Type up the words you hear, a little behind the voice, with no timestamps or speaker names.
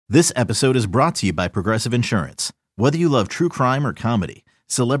This episode is brought to you by Progressive Insurance. Whether you love true crime or comedy,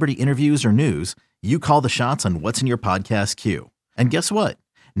 celebrity interviews or news, you call the shots on what's in your podcast queue. And guess what?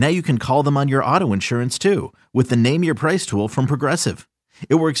 Now you can call them on your auto insurance too with the Name Your Price tool from Progressive.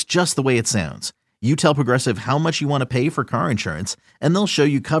 It works just the way it sounds. You tell Progressive how much you want to pay for car insurance, and they'll show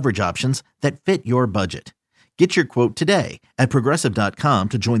you coverage options that fit your budget. Get your quote today at Progressive.com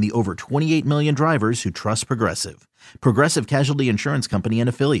to join the over 28 million drivers who trust Progressive. Progressive Casualty Insurance Company and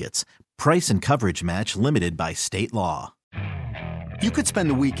Affiliates. Price and coverage match limited by state law. You could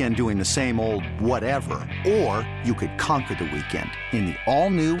spend the weekend doing the same old whatever, or you could conquer the weekend in the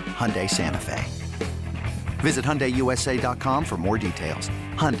all-new Hyundai Santa Fe. Visit HyundaiUSA.com for more details.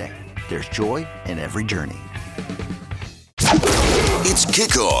 Hyundai, there's joy in every journey. It's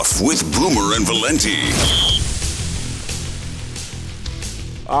Kickoff with Boomer and Valenti.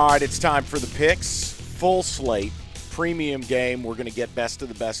 All right, it's time for the picks. Full slate, premium game. We're going to get best of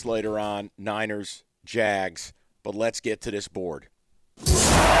the best later on. Niners, Jags, but let's get to this board.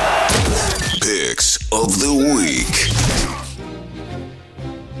 Picks of the week.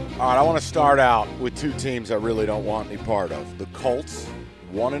 All right, I want to start out with two teams I really don't want any part of. The Colts,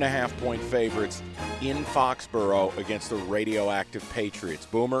 1.5-point favorites in Foxborough against the radioactive Patriots.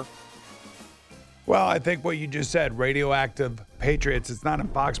 Boomer? Well, I think what you just said, radioactive Patriots, it's not in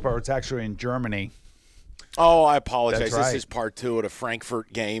Foxborough, it's actually in Germany. Oh, I apologize. That's right. This is part two of the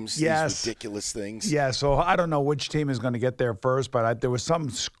Frankfurt games. Yes. These ridiculous things. Yeah, so I don't know which team is going to get there first, but there was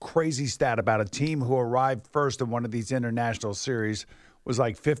some crazy stat about a team who arrived first in one of these international series was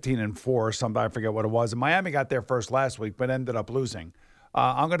like 15-4 or something. I forget what it was. And Miami got there first last week, but ended up losing.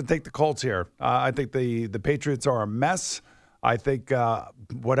 I'm going to take the Colts here. I think the Patriots are a mess. I think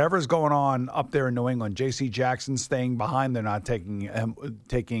whatever's going on up there in New England, J.C. Jackson staying behind. They're not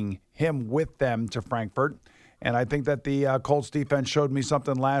taking him with them to Frankfurt. And I think that the Colts defense showed me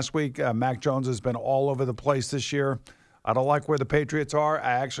something last week. Mac Jones has been all over the place this year. I don't like where the Patriots are.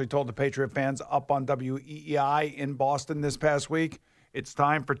 I actually told the Patriot fans up on WEEI in Boston this past week, it's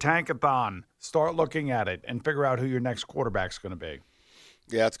time for Tankathon. Start looking at it and figure out who your next quarterback's going to be.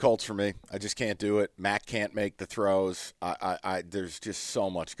 Yeah, it's Colts for me. I just can't do it. Mac can't make the throws. There's just so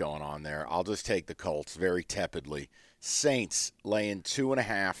much going on there. I'll just take the Colts very tepidly. Saints laying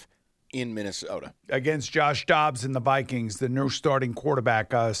 2.5 in Minnesota. Against Josh Dobbs and the Vikings, the new starting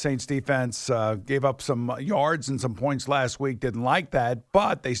quarterback. Saints defense gave up some yards and some points last week. Didn't like that,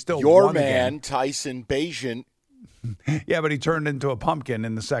 but they still Your won man, again. Tyson Bagent. Yeah, but he turned into a pumpkin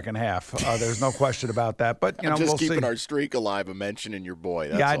in the second half. There's no question about that. But I'm just we'll keeping see. Our streak alive of mentioning your boy.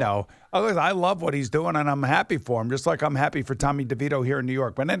 That's I all. know. I love what he's doing, and I'm happy for him, just like I'm happy for Tommy DeVito here in New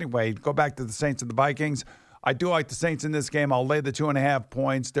York. But anyway, go back to the Saints and the Vikings. I do like the Saints in this game. I'll lay the 2.5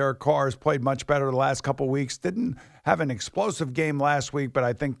 points. Derek Carr has played much better the last couple of weeks. Didn't have an explosive game last week, but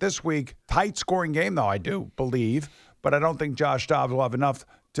I think this week, tight scoring game, though, I do believe. But I don't think Josh Dobbs will have enough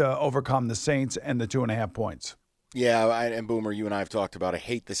to overcome the Saints and the 2.5 points. Yeah, and Boomer, you and I have talked about I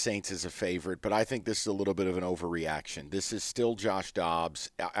hate the Saints as a favorite, but I think this is a little bit of an overreaction. This is still Josh Dobbs.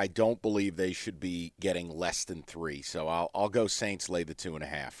 I don't believe they should be getting less than 3, so I'll go Saints lay the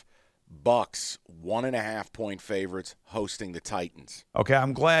 2.5. Bucks, 1.5-point favorites hosting the Titans. Okay,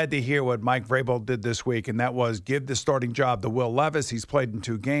 I'm glad to hear what Mike Vrabel did this week, and that was give the starting job to Will Levis. He's played in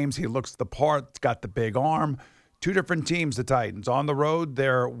 2 games. He looks the part, got the big arm. 2 different teams, the Titans. On the road,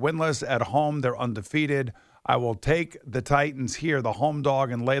 they're winless. At home, they're undefeated. I will take the Titans here, the home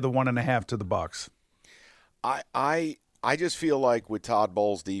dog, and lay the 1.5 to the Bucks. I just feel like with Todd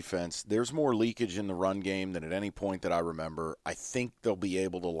Bowles' defense, there's more leakage in the run game than at any point that I remember. I think they'll be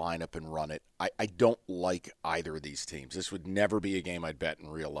able to line up and run it. I don't like either of these teams. This would never be a game I'd bet in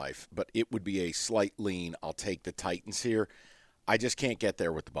real life, but it would be a slight lean. I'll take the Titans here. I just can't get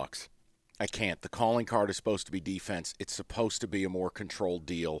there with the Bucks. I can't. The calling card is supposed to be defense. It's supposed to be a more controlled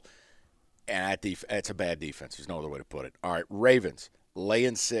deal. And it's a bad defense. There's no other way to put it. All right, Ravens,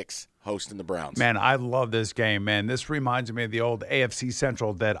 laying 6, hosting the Browns. Man, I love this game, man. This reminds me of the old AFC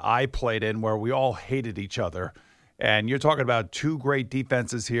Central that I played in where we all hated each other. And you're talking about 2 great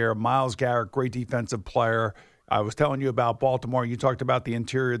defenses here. Myles Garrett, great defensive player. I was telling you about Baltimore. You talked about the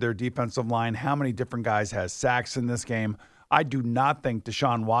interior of their defensive line. How many different guys has sacks in this game? I do not think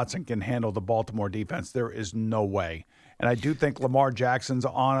Deshaun Watson can handle the Baltimore defense. There is no way. And I do think Lamar Jackson's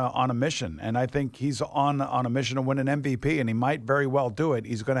on a mission, and I think he's on a mission to win an MVP, and he might very well do it.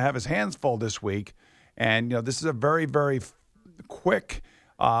 He's going to have his hands full this week, and this is a very, very quick,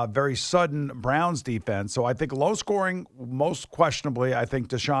 very sudden Browns defense. So I think low scoring, most questionably. I think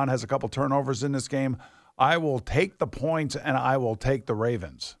Deshaun has a couple turnovers in this game. I will take the points, and I will take the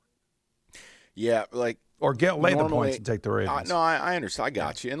Ravens. Yeah, Or lay the points and take the Ravens. No, I understand. I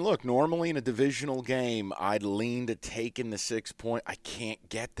got you. And look, normally in a divisional game, I'd lean to taking the 6 point. I can't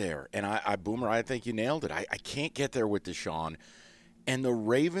get there. And Boomer, I think you nailed it. I can't get there with Deshaun. And the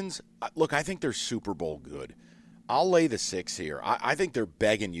Ravens, look, I think they're Super Bowl good. I'll lay the 6 here. I think they're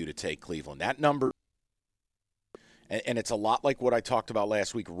begging you to take Cleveland. That number, and it's a lot like what I talked about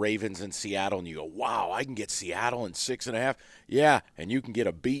last week, Ravens and Seattle. And you go, wow, I can get Seattle in 6.5. Yeah, and you can get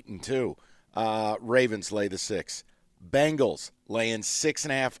a beaten too. Ravens lay the 6. Bengals laying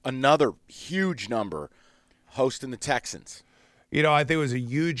 6.5. Another huge number, hosting the Texans. You know, I think it was a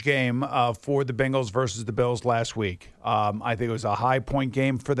huge game for the Bengals versus the Bills last week. I think it was a high-point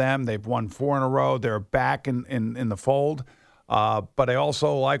game for them. They've won 4 in a row. They're back in the fold. But I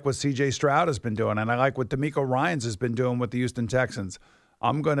also like what C.J. Stroud has been doing, and I like what DeMeco Ryans has been doing with the Houston Texans.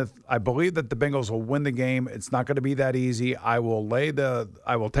 I believe that the Bengals will win the game. It's not going to be that easy. I will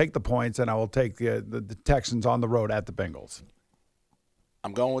take the points, and I will take the Texans on the road at the Bengals.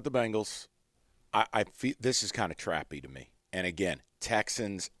 I'm going with the Bengals. I feel this is kind of trappy to me. And again,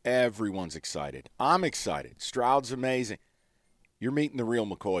 Texans, everyone's excited. I'm excited. Stroud's amazing. You're meeting the real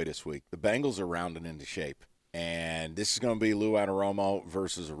McCoy this week. The Bengals are rounding into shape. And this is going to be Lou Anarumo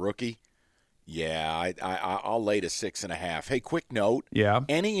versus a rookie. Yeah, I'll lay to 6.5. Hey, quick note. Yeah.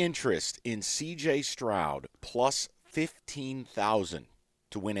 Any interest in C.J. Stroud plus 15,000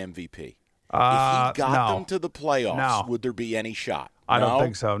 to win MVP? If he got them to the playoffs, would there be any shot? I don't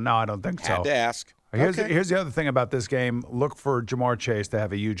think so. No, I don't think so. Had to ask. Here's the other thing about this game. Look for Jamar Chase to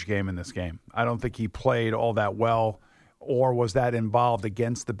have a huge game in this game. I don't think he played all that well or was that involved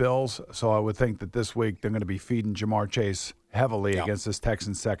against the Bills. So I would think that this week they're going to be feeding Jamar Chase heavily against this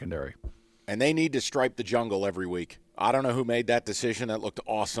Texans secondary. And they need to stripe the jungle every week. I don't know who made that decision. That looked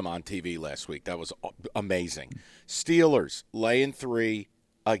awesome on TV last week. That was amazing. Steelers laying 3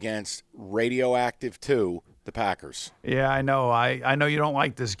 against radioactive 2, the Packers. Yeah, I know. I know you don't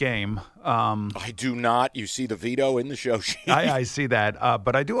like this game. I do not. You see the veto in the show sheet. I see that.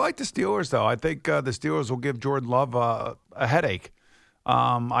 But I do like the Steelers, though. I think the Steelers will give Jordan Love a headache.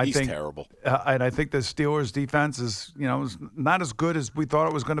 He's terrible. And I think the Steelers' defense is not as good as we thought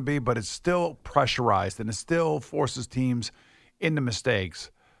it was going to be, but it's still pressurized, and it still forces teams into mistakes.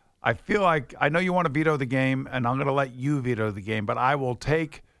 I feel like I know you want to veto the game, and I'm going to let you veto the game, but I will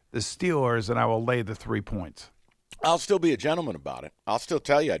take the Steelers, and I will lay the 3 points. I'll still be a gentleman about it. I'll still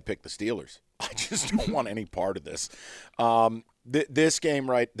tell you I'd pick the Steelers. I just don't want any part of this. This game,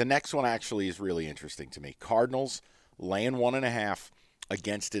 right, the next one actually is really interesting to me. Cardinals laying 1.5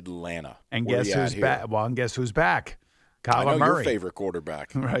 against Atlanta. And guess who's back? Well, and guess who's back? Kyler Murray, your favorite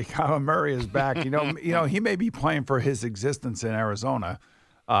quarterback. Right, Kyler Murray is back. He may be playing for his existence in Arizona.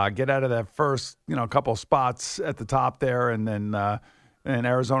 Get out of that first, couple spots at the top there, and then and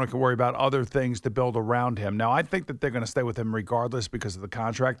Arizona can worry about other things to build around him. Now, I think that they're going to stay with him regardless because of the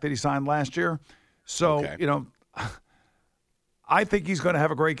contract that he signed last year. So, I think he's going to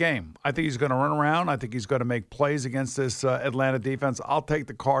have a great game. I think he's going to run around. I think he's going to make plays against this Atlanta defense. I'll take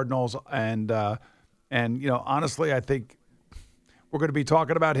the Cardinals, and honestly, I think we're going to be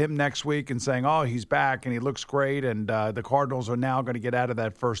talking about him next week and saying, oh, he's back and he looks great, and the Cardinals are now going to get out of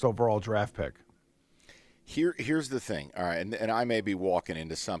that first overall draft pick. Here's the thing, all right, and I may be walking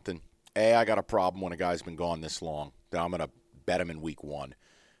into something. I got a problem when a guy's been gone this long. I'm going to bet him in week 1.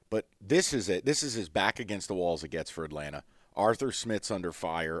 But this is it. This is as back against the wall as it gets for Atlanta. Arthur Smith's under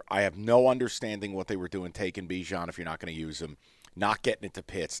fire. I have no understanding what they were doing taking Bijan if you're not going to use him. Not getting it to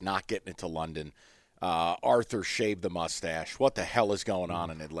Pitts, not getting it to London. Arthur shaved the mustache. What the hell is going on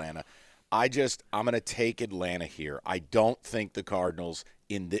in Atlanta? I'm going to take Atlanta here. I don't think the Cardinals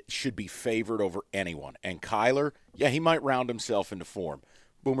should be favored over anyone. And Kyler, he might round himself into form.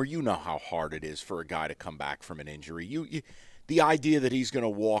 Boomer, you know how hard it is for a guy to come back from an injury. The idea that he's going to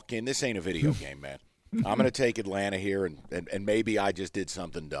walk in, this ain't a video game, man. I'm going to take Atlanta here, and maybe I just did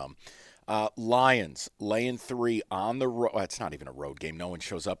something dumb. Lions laying 3 on the road. It's not even a road game. No one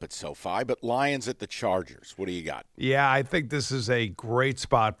shows up at SoFi, but Lions at the Chargers. What do you got? Yeah, I think this is a great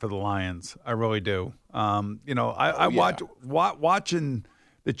spot for the Lions. I really do. Watching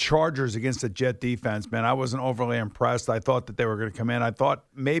the Chargers against the Jet defense, man, I wasn't overly impressed. I thought that they were going to come in. I thought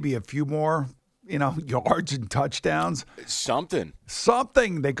maybe a few more yards and touchdowns. Something.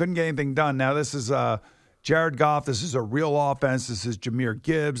 They couldn't get anything done. Now, this is Jared Goff. This is a real offense. This is Jahmyr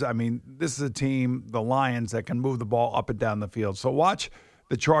Gibbs. I mean, this is a team, the Lions, that can move the ball up and down the field. So watch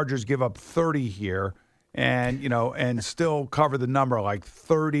the Chargers give up 30 here and still cover the number like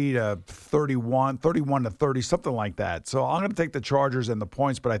 30 to 31, 31 to 30, something like that. So I'm going to take the Chargers and the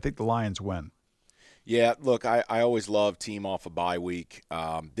points, but I think the Lions win. Yeah, look, I always love team off a bye week.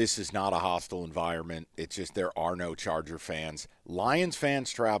 This is not a hostile environment. It's just there are no Charger fans. Lions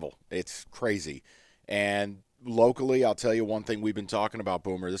fans travel. It's crazy. And locally, I'll tell you one thing we've been talking about,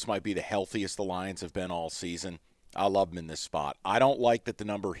 Boomer. This might be the healthiest the Lions have been all season. I love them in this spot. I don't like that the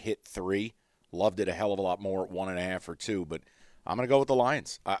number hit 3. Loved it a hell of a lot more at 1.5 or 2, but I'm going to go with the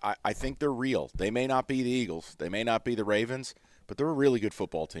Lions. I think they're real. They may not be the Eagles. They may not be the Ravens, but they're a really good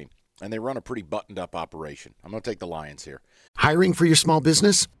football team. And they run a pretty buttoned-up operation. I'm going to take the Lions here. Hiring for your small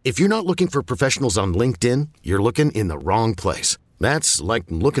business? If you're not looking for professionals on LinkedIn, you're looking in the wrong place. That's like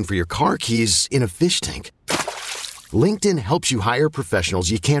looking for your car keys in a fish tank. LinkedIn helps you hire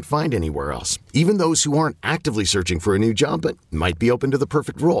professionals you can't find anywhere else, even those who aren't actively searching for a new job but might be open to the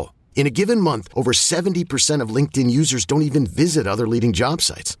perfect role. In a given month, over 70% of LinkedIn users don't even visit other leading job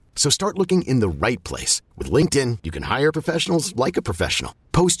sites. So start looking in the right place. With LinkedIn, you can hire professionals like a professional.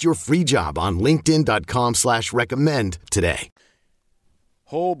 Post your free job on linkedin.com/recommend today.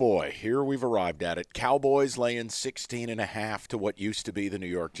 Oh, boy, here we've arrived at it. Cowboys laying 16.5 to what used to be the New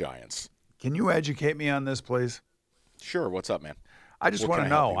York Giants. Can you educate me on this, please? Sure, what's up, man? I just want to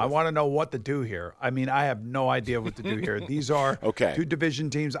know. I want to know what to do here. I mean, I have no idea what to do here. These are two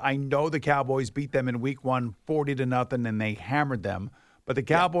division teams. I know the Cowboys beat them in week 1, 40-0, and they hammered them. But the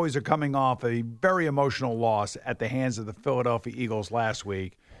Cowboys are coming off a very emotional loss at the hands of the Philadelphia Eagles last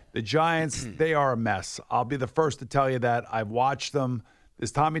week. The Giants, they are a mess. I'll be the first to tell you that. I've watched them.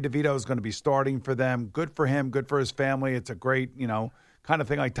 This Tommy DeVito is going to be starting for them. Good for him. Good for his family. It's a great, kind of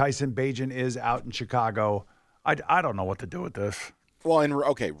thing like Tyson Bagent is out in Chicago. I don't know what to do with this. Well,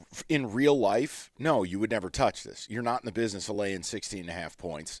 in real life, no, you would never touch this. You're not in the business of laying 16.5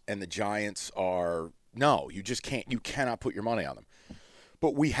 points, and the Giants are – no, you just can't – you cannot put your money on them.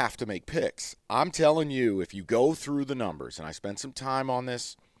 But we have to make picks. I'm telling you, if you go through the numbers, and I spent some time on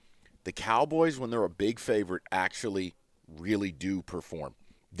this, the Cowboys, when they're a big favorite, actually really do perform.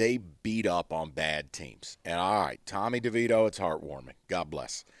 They beat up on bad teams. And, all right, Tommy DeVito, it's heartwarming. God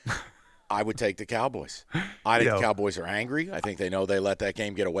bless. I would take the Cowboys. I think the Cowboys are angry. I think they know they let that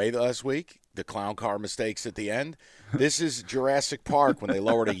game get away last week. The clown car mistakes at the end. This is Jurassic Park when they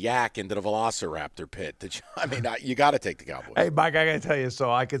lowered a yak into the Velociraptor pit. You got to take the Cowboys. Hey, Mike, I got to tell you,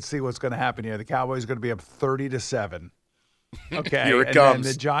 so I could see what's going to happen here. The Cowboys are going to be up 30-7. Okay, here it and comes.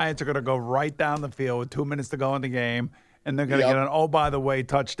 Then the Giants are going to go right down the field with 2 minutes to go in the game, and they're going to get an oh-by-the-way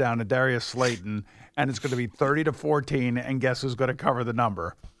touchdown to Darius Slayton, and it's going to be 30-14, and guess who's going to cover the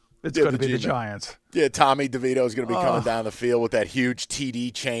number? It's going to be the Giants. Yeah, Tommy DeVito is going to be coming down the field with that huge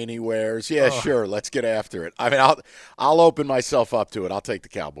TD chain he wears. Yeah, sure, let's get after it. I mean, I'll open myself up to it. I'll take the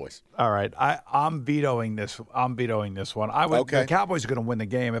Cowboys. All right, I'm vetoing this. I'm vetoing this one. The Cowboys are going to win the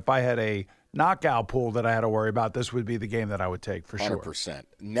game. If I had a knockout pool that I had to worry about, this would be the game that I would take for 100%. sure.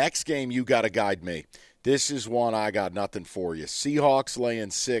 Next game, you got to guide me. This is one I got nothing for you. Seahawks laying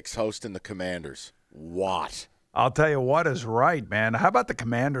 6, hosting the Commanders. What? I'll tell you what is right, man. How about the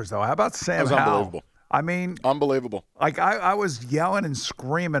Commanders, though? How about Sam Howell? Unbelievable. I mean, unbelievable. Like I was yelling and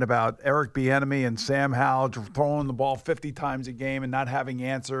screaming about Eric Bieniemy and Sam Howell throwing the ball 50 times a game and not having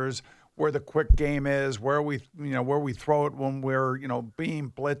answers. Where the quick game is, where we throw it when we're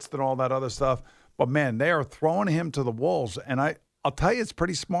being blitzed and all that other stuff. But man, they are throwing him to the wolves, and I'll tell you, it's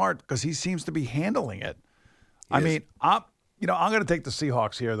pretty smart because he seems to be handling it. I'm going to take the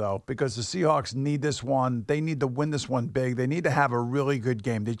Seahawks here, though, because the Seahawks need this one. They need to win this one big. They need to have a really good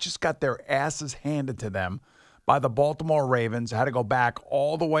game. They just got their asses handed to them by the Baltimore Ravens. Had to go back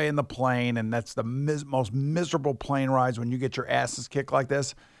all the way in the plane, and that's the most miserable plane rides when you get your asses kicked like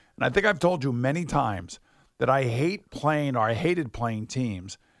this. And I think I've told you many times that I hated playing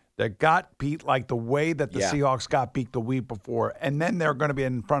teams that got beat like the way that the Seahawks got beat the week before, and then they're going to be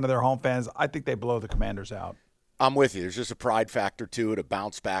in front of their home fans. I think they blow the Commanders out. I'm with you. There's just a pride factor to it, a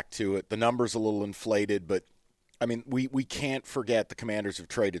bounce back to it. The number's a little inflated, but, I mean, we can't forget the Commanders have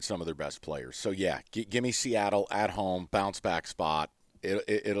traded some of their best players. So, yeah, give me Seattle at home, bounce back spot.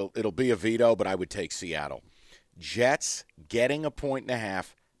 It'll be a veto, but I would take Seattle. Jets getting 1.5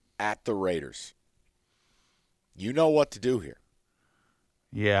 points at the Raiders. You know what to do here.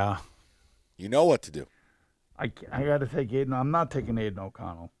 Yeah. You know what to do. I got to take Aiden. I'm not taking Aiden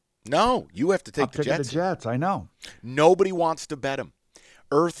O'Connell. No, you have to take the Jets. I'm taking the Jets, I know. Nobody wants to bet them.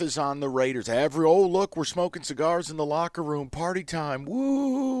 Earth is on the Raiders. Look, we're smoking cigars in the locker room. Party time.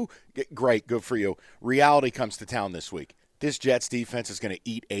 Woo! Great, good for you. Reality comes to town this week. This Jets defense is going to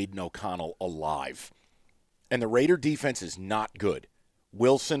eat Aiden O'Connell alive. And the Raider defense is not good.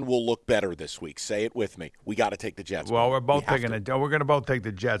 Wilson will look better this week. Say it with me. We got to take the Jets. Well, we're both taking it. We're going to both take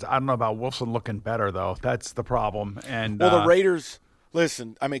the Jets. I don't know about Wilson looking better, though. That's the problem. And the Raiders –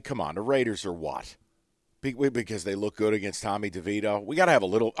 listen, I mean, come on. The Raiders are what? Because they look good against Tommy DeVito. We got to have a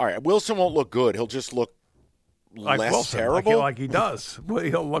little. All right, Wilson won't look good. He'll just look like less Wilson, terrible. like he does. Well,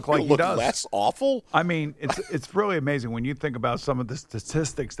 he'll look like He'll he look does. less awful. I mean, it's really amazing when you think about some of the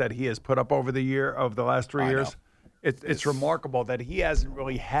statistics that he has put up over the last 3 years. It's remarkable that he hasn't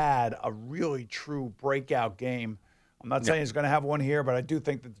really had a really true breakout game. I'm not saying he's going to have one here, but I do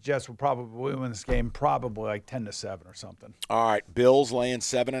think that the Jets will probably win this game, probably like 10-7 or something. All right, Bills laying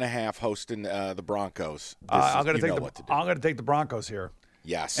 7.5, hosting the Broncos. I'm going to take the Broncos here.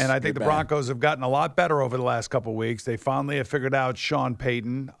 Yes, and I think the Broncos have gotten a lot better over the last couple of weeks. They finally have figured out Sean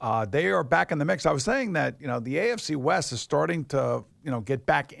Payton. They are back in the mix. I was saying that the AFC West is starting to get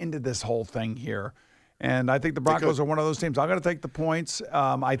back into this whole thing here, and I think the Broncos are one of those teams. I'm going to take the points.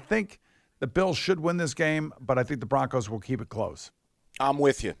 I think the Bills should win this game, but I think the Broncos will keep it close. I'm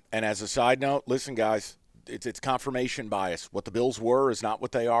with you. And as a side note, listen, guys, it's confirmation bias. What the Bills were is not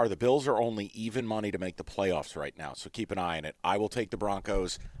what they are. The Bills are only even money to make the playoffs right now, so keep an eye on it. I will take the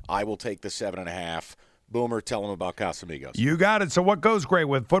Broncos. I will take the 7.5. Boomer, tell them about Casamigos. You got it. So what goes great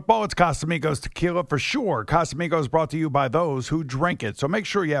with football? It's Casamigos tequila for sure. Casamigos brought to you by those who drink it. So make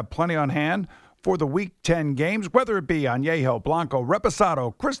sure you have plenty on hand for the Week 10 games, whether it be Añejo, Blanco,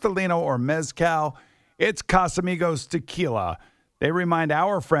 Reposado, Cristalino, or Mezcal. It's Casamigos tequila. They remind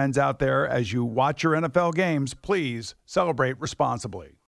our friends out there, as you watch your NFL games, please celebrate responsibly.